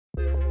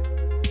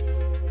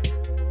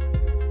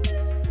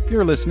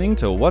You're listening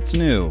to What's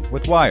New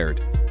with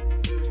Wired.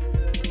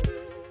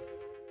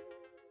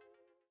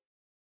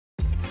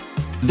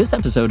 This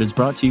episode is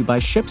brought to you by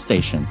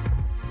ShipStation.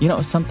 You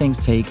know, some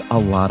things take a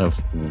lot of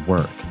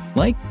work,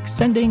 like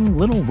sending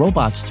little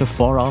robots to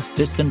far-off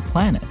distant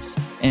planets.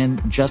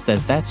 And just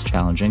as that's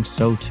challenging,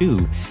 so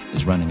too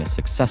is running a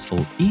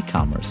successful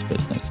e-commerce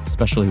business,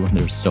 especially when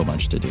there's so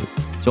much to do.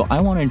 So I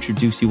want to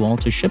introduce you all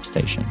to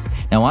ShipStation.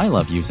 Now, I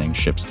love using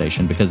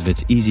ShipStation because of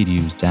its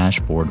easy-to-use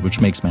dashboard,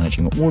 which makes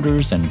managing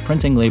orders and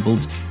printing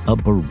labels a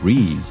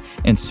breeze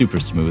and super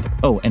smooth.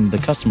 Oh, and the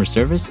customer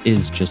service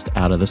is just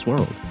out of this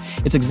world.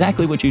 It's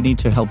exactly what you need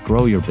to help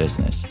grow your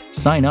business.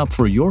 Sign up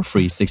for your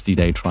free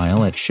 60-day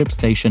trial at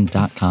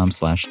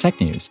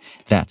shipstation.com/technews.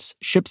 That's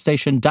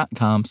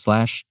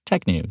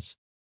shipstation.com/technews.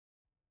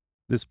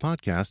 This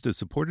podcast is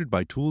supported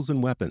by Tools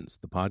and Weapons,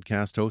 the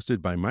podcast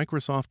hosted by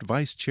Microsoft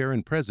Vice Chair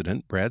and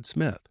President Brad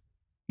Smith.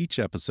 Each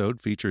episode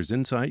features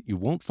insight you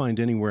won't find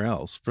anywhere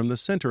else from the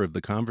center of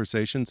the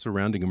conversation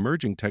surrounding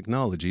emerging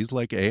technologies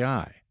like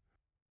AI.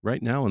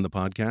 Right now on the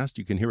podcast,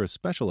 you can hear a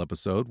special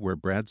episode where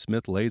Brad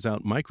Smith lays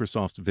out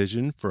Microsoft's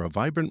vision for a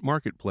vibrant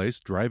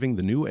marketplace driving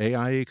the new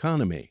AI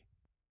economy.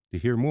 To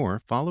hear more,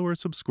 follow or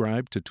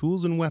subscribe to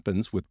Tools and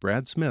Weapons with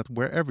Brad Smith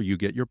wherever you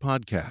get your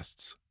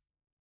podcasts.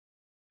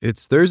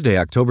 It's Thursday,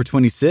 October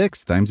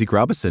 26th. I'm Zeke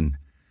Robison.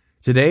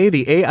 Today,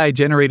 the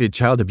AI-generated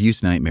child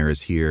abuse nightmare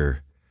is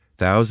here.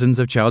 Thousands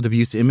of child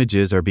abuse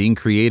images are being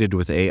created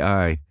with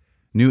AI.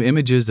 New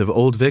images of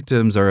old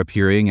victims are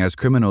appearing as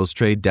criminals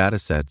trade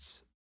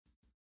datasets.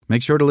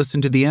 Make sure to listen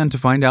to the end to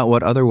find out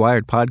what other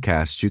Wired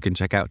podcasts you can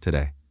check out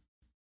today.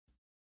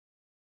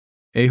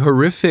 A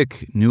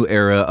horrific new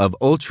era of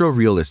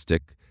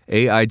ultra-realistic,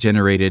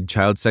 AI-generated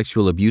child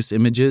sexual abuse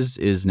images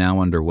is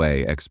now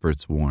underway,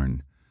 experts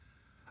warn.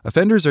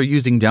 Offenders are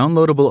using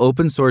downloadable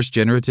open-source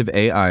generative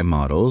AI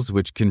models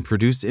which can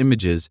produce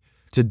images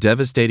to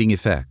devastating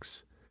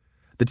effects.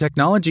 The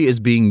technology is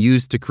being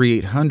used to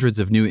create hundreds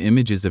of new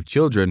images of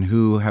children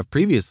who have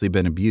previously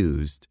been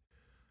abused.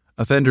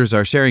 Offenders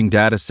are sharing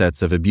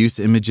datasets of abuse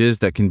images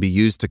that can be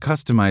used to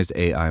customize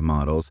AI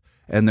models,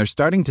 and they're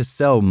starting to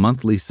sell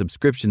monthly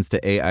subscriptions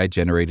to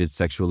AI-generated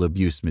sexual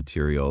abuse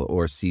material,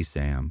 or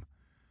CSAM.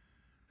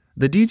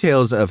 The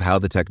details of how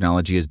the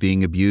technology is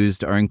being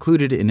abused are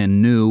included in a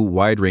new,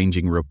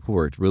 wide-ranging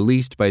report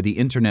released by the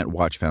Internet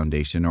Watch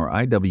Foundation, or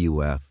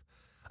IWF,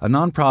 a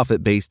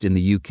nonprofit based in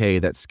the UK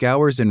that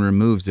scours and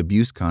removes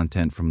abuse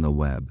content from the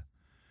web.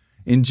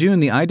 In June,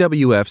 the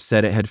IWF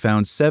said it had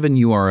found 7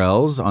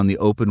 URLs on the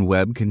open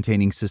web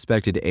containing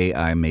suspected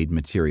AI-made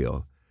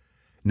material.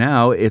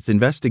 Now, its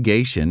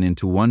investigation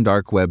into one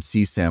dark web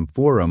CSAM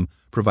forum,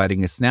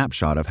 providing a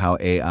snapshot of how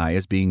AI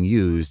is being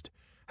used,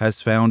 has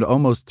found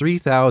almost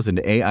 3,000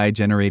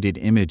 AI-generated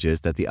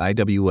images that the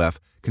IWF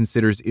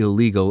considers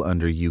illegal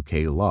under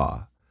UK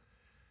law.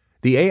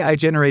 The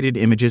AI-generated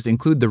images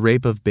include the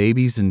rape of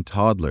babies and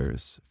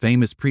toddlers,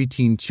 famous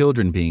preteen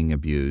children being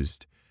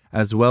abused,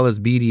 as well as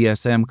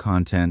BDSM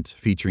content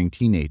featuring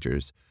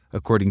teenagers,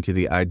 according to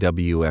the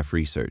IWF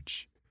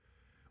research.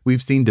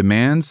 We've seen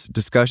demands,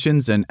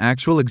 discussions, and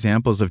actual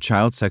examples of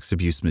child sex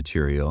abuse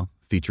material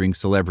featuring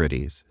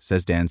celebrities,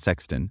 says Dan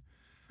Sexton,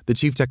 the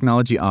Chief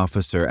Technology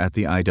Officer at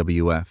the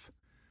IWF.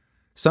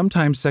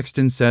 Sometimes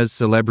Sexton says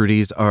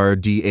celebrities are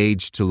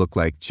de-aged to look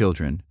like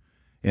children.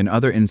 In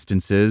other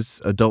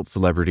instances, adult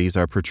celebrities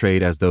are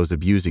portrayed as those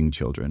abusing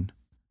children.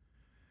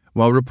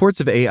 While reports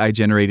of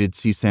AI-generated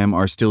CSAM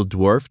are still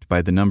dwarfed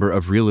by the number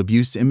of real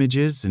abuse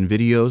images and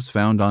videos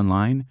found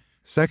online,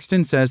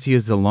 Sexton says he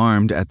is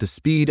alarmed at the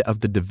speed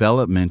of the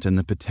development and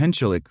the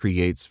potential it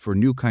creates for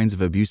new kinds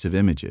of abusive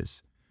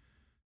images.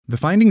 The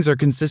findings are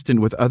consistent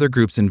with other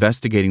groups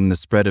investigating the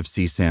spread of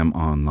CSAM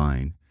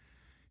online.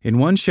 In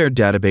one shared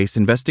database,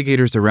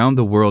 investigators around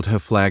the world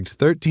have flagged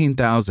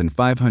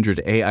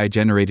 13,500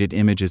 AI-generated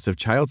images of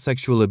child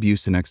sexual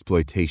abuse and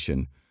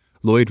exploitation.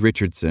 Lloyd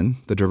Richardson,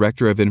 the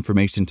Director of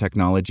Information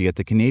Technology at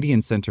the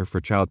Canadian Centre for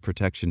Child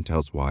Protection,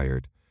 tells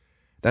Wired.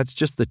 That's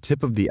just the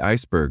tip of the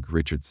iceberg,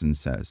 Richardson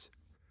says.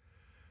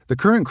 The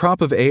current crop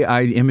of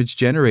AI image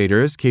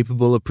generators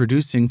capable of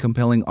producing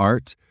compelling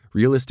art,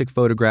 realistic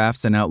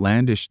photographs, and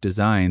outlandish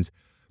designs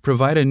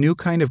provide a new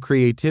kind of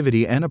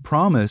creativity and a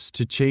promise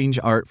to change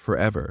art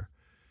forever.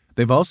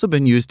 They've also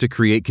been used to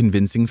create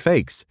convincing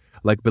fakes,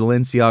 like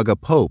Balenciaga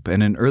Pope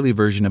and an early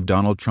version of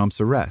Donald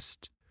Trump's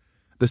arrest.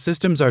 The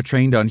systems are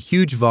trained on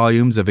huge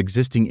volumes of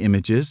existing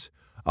images,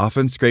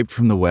 often scraped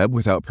from the web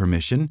without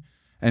permission,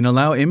 and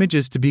allow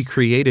images to be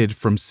created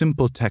from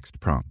simple text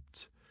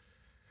prompts.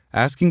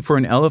 Asking for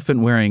an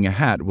elephant wearing a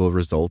hat will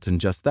result in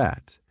just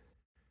that.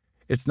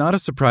 It's not a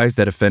surprise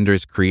that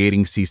offenders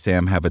creating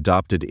CSAM have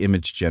adopted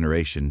image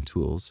generation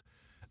tools.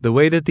 The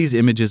way that these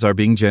images are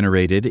being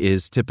generated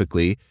is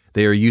typically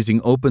they are using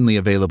openly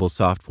available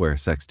software,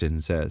 Sexton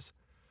says.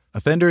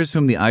 Offenders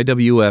whom the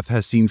IWF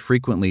has seen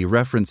frequently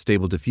reference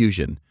Stable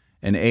Diffusion,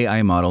 an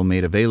AI model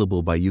made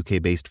available by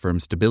UK-based firm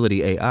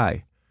Stability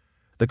AI.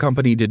 The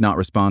company did not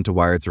respond to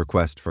Wired's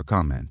request for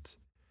comment.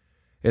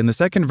 In the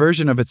second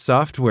version of its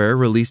software,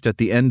 released at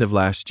the end of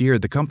last year,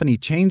 the company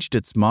changed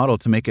its model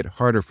to make it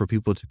harder for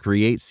people to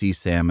create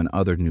CSAM and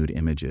other nude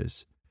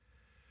images.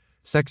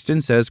 Sexton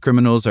says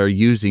criminals are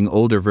using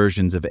older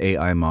versions of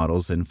AI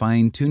models and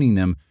fine-tuning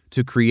them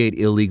to create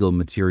illegal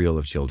material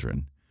of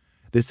children.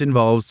 This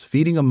involves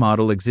feeding a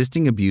model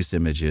existing abuse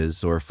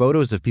images or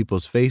photos of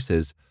people's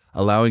faces,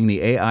 allowing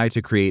the AI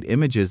to create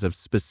images of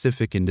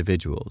specific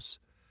individuals.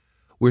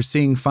 We're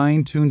seeing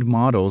fine-tuned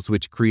models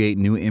which create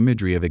new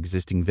imagery of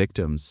existing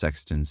victims,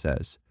 Sexton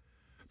says.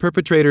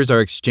 Perpetrators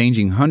are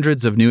exchanging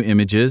hundreds of new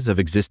images of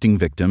existing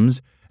victims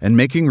and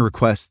making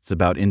requests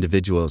about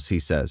individuals, he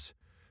says.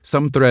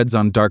 Some threads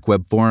on dark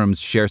web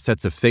forums share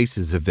sets of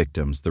faces of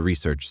victims, the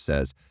research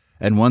says,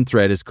 and one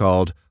thread is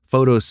called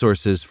Photo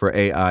Sources for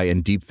AI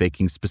and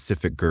Deepfaking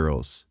Specific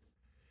Girls.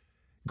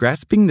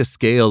 Grasping the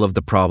scale of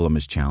the problem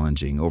is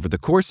challenging. Over the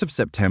course of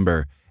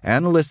September,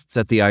 analysts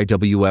at the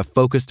IWF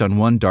focused on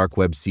one dark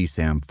web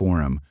CSAM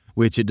forum,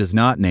 which it does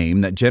not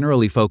name, that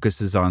generally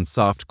focuses on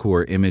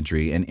softcore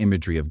imagery and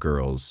imagery of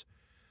girls.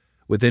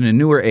 Within a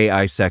newer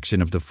AI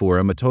section of the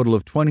forum, a total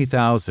of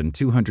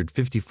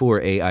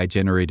 20,254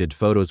 AI-generated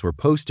photos were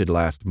posted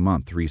last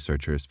month,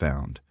 researchers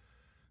found.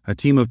 A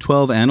team of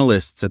 12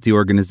 analysts at the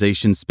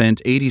organization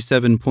spent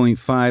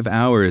 87.5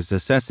 hours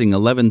assessing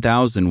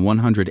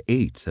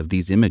 11,108 of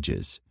these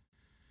images.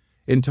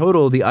 In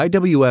total, the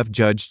IWF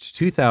judged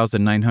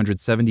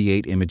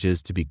 2,978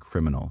 images to be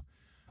criminal.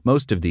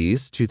 Most of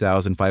these,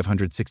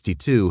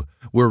 2,562,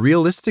 were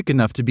realistic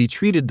enough to be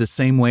treated the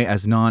same way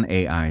as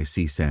non-AI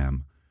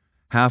CSAM.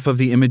 Half of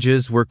the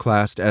images were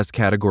classed as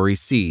Category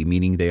C,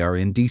 meaning they are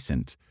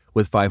indecent,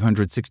 with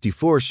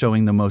 564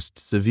 showing the most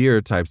severe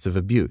types of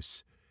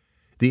abuse.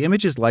 The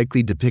images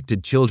likely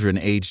depicted children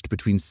aged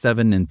between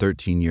 7 and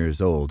 13 years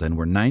old and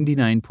were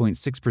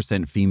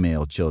 99.6%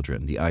 female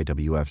children, the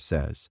IWF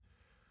says.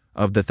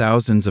 Of the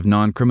thousands of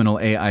non-criminal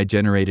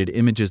AI-generated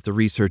images the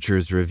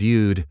researchers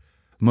reviewed,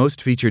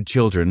 most featured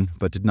children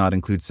but did not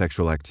include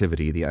sexual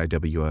activity, the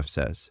IWF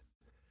says.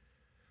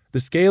 The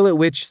scale at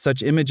which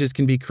such images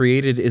can be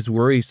created is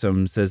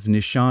worrisome, says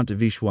Nishant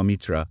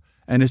Vishwamitra,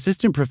 an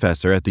assistant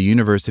professor at the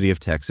University of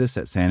Texas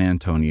at San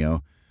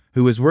Antonio,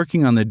 who is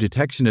working on the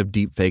detection of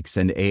deepfakes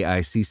and AI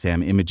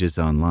CSAM images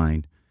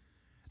online.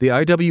 The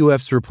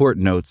IWF's report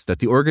notes that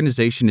the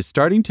organization is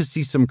starting to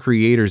see some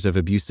creators of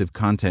abusive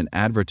content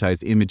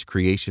advertise image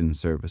creation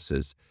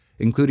services,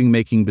 including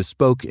making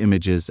bespoke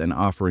images and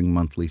offering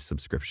monthly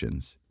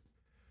subscriptions.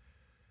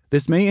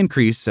 This may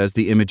increase as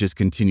the images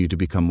continue to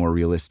become more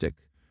realistic.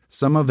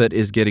 Some of it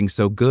is getting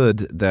so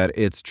good that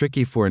it's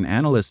tricky for an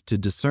analyst to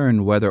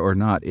discern whether or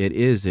not it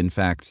is, in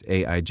fact,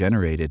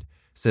 AI-generated,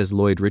 says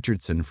Lloyd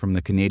Richardson from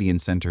the Canadian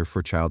Centre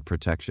for Child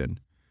Protection.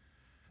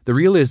 The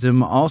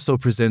realism also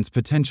presents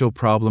potential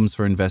problems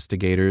for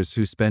investigators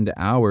who spend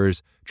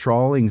hours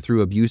trawling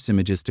through abuse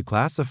images to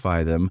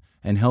classify them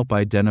and help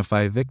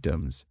identify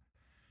victims.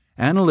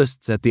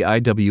 Analysts at the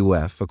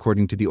IWF,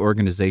 according to the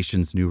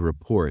organization's new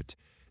report,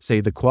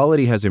 say the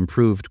quality has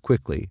improved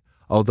quickly,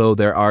 although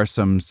there are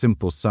some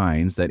simple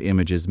signs that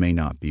images may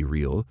not be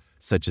real,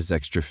 such as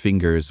extra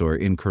fingers or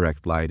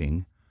incorrect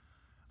lighting.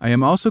 I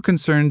am also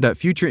concerned that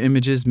future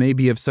images may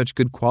be of such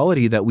good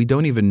quality that we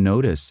don't even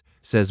notice,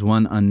 says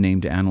one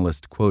unnamed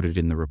analyst quoted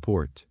in the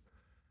report.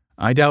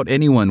 I doubt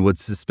anyone would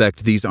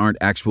suspect these aren't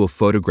actual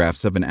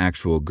photographs of an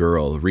actual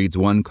girl, reads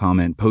one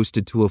comment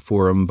posted to a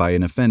forum by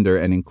an offender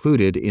and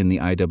included in the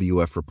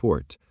IWF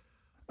report.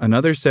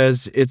 Another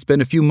says, "It's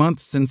been a few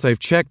months since I've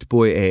checked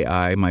Boy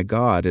AI. My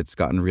God, it's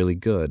gotten really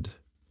good."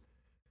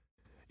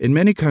 In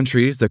many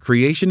countries, the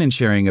creation and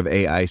sharing of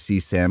AI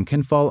CSAM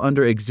can fall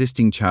under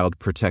existing child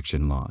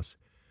protection laws.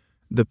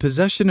 The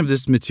possession of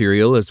this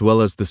material, as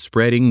well as the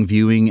spreading,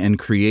 viewing, and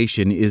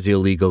creation, is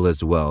illegal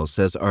as well,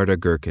 says Arda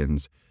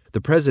Gherkens,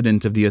 the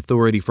president of the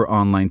Authority for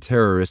Online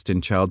Terrorist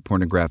and Child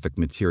Pornographic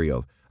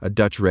Material, a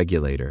Dutch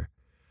regulator.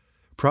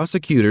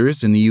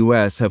 Prosecutors in the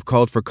U.S. have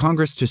called for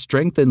Congress to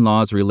strengthen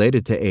laws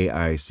related to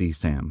AI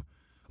CSAM.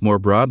 More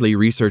broadly,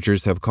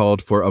 researchers have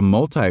called for a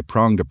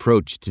multi-pronged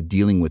approach to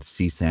dealing with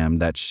CSAM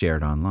that's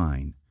shared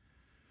online.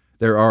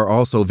 There are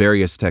also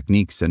various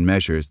techniques and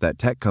measures that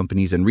tech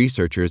companies and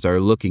researchers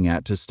are looking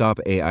at to stop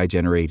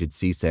AI-generated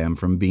CSAM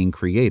from being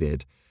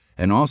created,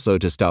 and also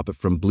to stop it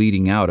from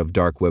bleeding out of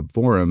dark web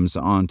forums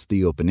onto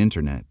the open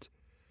internet.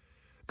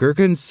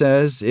 Gherkens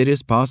says it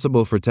is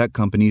possible for tech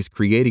companies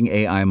creating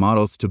AI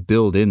models to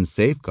build in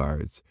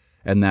safeguards,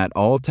 and that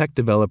all tech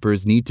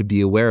developers need to be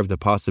aware of the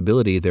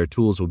possibility their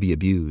tools will be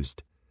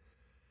abused.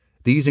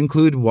 These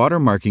include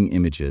watermarking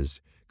images,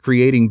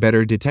 creating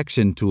better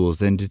detection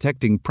tools, and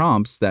detecting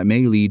prompts that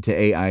may lead to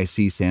AI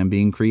CSAM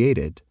being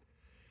created.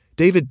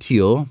 David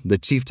Thiel, the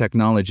chief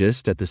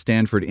technologist at the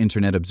Stanford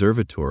Internet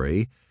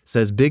Observatory,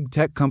 says big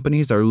tech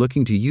companies are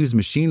looking to use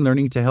machine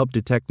learning to help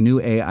detect new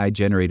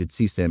AI-generated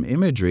CSAM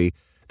imagery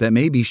that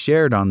may be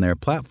shared on their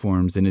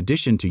platforms in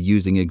addition to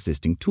using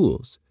existing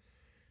tools.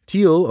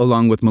 Thiel,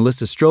 along with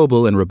Melissa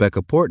Strobel and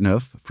Rebecca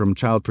Portnoff from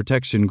child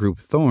protection group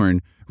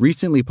Thorn,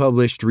 recently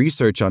published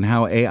research on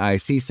how AI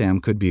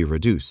CSAM could be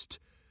reduced.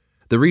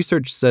 The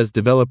research says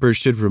developers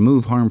should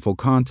remove harmful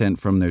content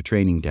from their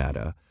training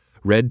data,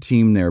 red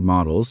team their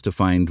models to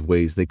find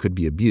ways they could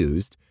be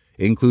abused,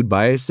 include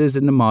biases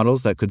in the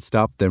models that could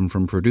stop them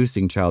from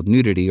producing child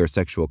nudity or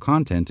sexual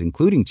content,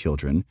 including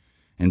children,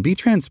 and be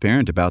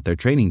transparent about their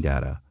training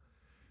data.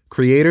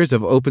 Creators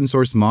of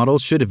open-source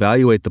models should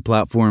evaluate the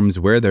platforms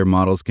where their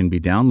models can be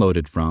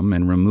downloaded from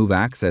and remove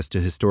access to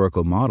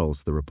historical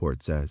models, the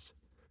report says.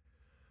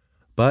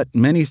 But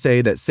many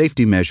say that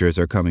safety measures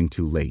are coming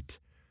too late.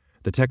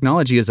 The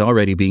technology is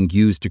already being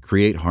used to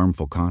create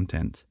harmful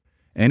content.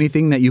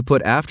 Anything that you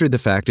put after the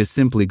fact is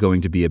simply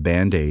going to be a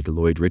Band-Aid,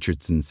 Lloyd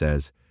Richardson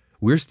says.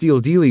 We're still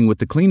dealing with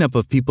the cleanup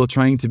of people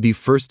trying to be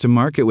first to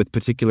market with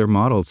particular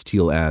models,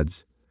 Teal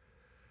adds.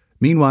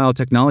 Meanwhile,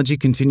 technology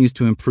continues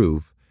to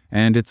improve,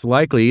 and it's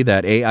likely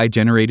that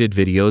AI-generated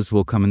videos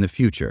will come in the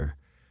future.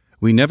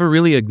 We never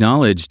really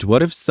acknowledged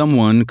what if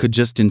someone could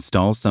just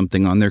install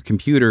something on their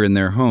computer in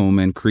their home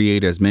and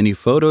create as many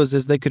photos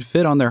as they could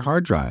fit on their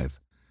hard drive.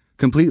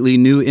 Completely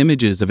new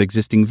images of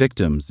existing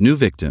victims, new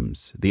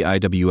victims, the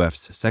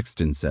IWF's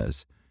Sexton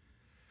says.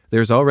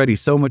 There's already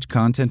so much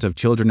content of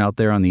children out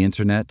there on the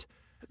internet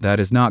that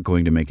is not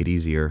going to make it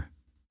easier.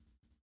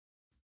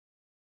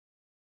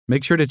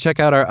 Make sure to check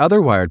out our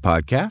other Wired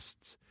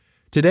podcasts.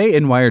 Today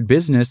in Wired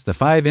Business, the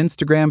 5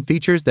 Instagram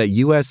features that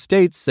U.S.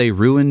 states say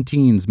ruin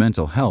teens'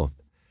 mental health.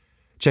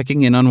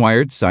 Checking in on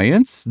Wired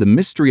Science, the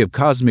mystery of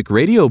cosmic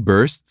radio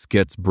bursts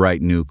gets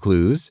bright new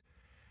clues.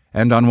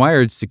 And on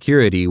Wired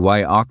Security,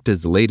 why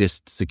Okta's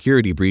latest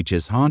security breach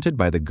is haunted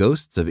by the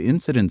ghosts of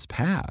incidents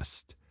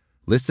past.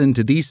 Listen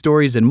to these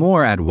stories and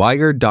more at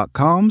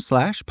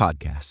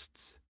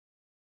wired.com/podcasts.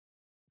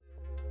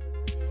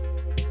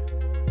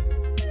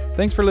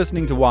 Thanks for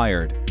listening to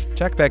Wired.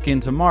 Check back in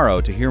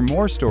tomorrow to hear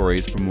more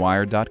stories from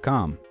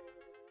Wired.com.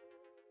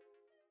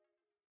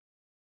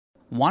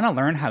 Want to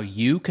learn how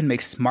you can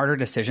make smarter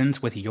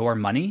decisions with your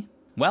money?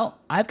 Well,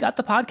 I've got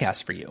the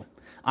podcast for you.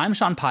 I'm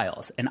Sean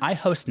Piles, and I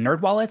host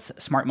NerdWallet's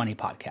Smart Money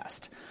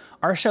Podcast.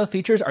 Our show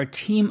features our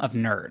team of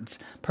nerds,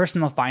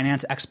 personal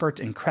finance experts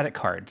in credit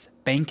cards,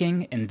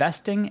 banking,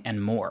 investing,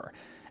 and more.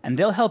 And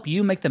they'll help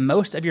you make the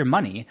most of your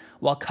money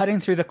while cutting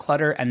through the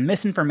clutter and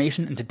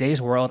misinformation in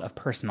today's world of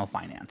personal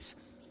finance.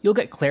 You'll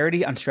get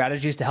clarity on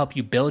strategies to help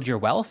you build your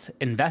wealth,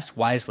 invest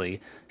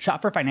wisely,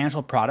 shop for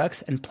financial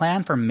products, and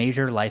plan for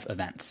major life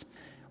events.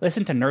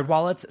 Listen to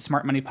NerdWallet's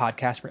Smart Money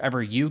Podcast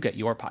wherever you get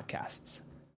your podcasts.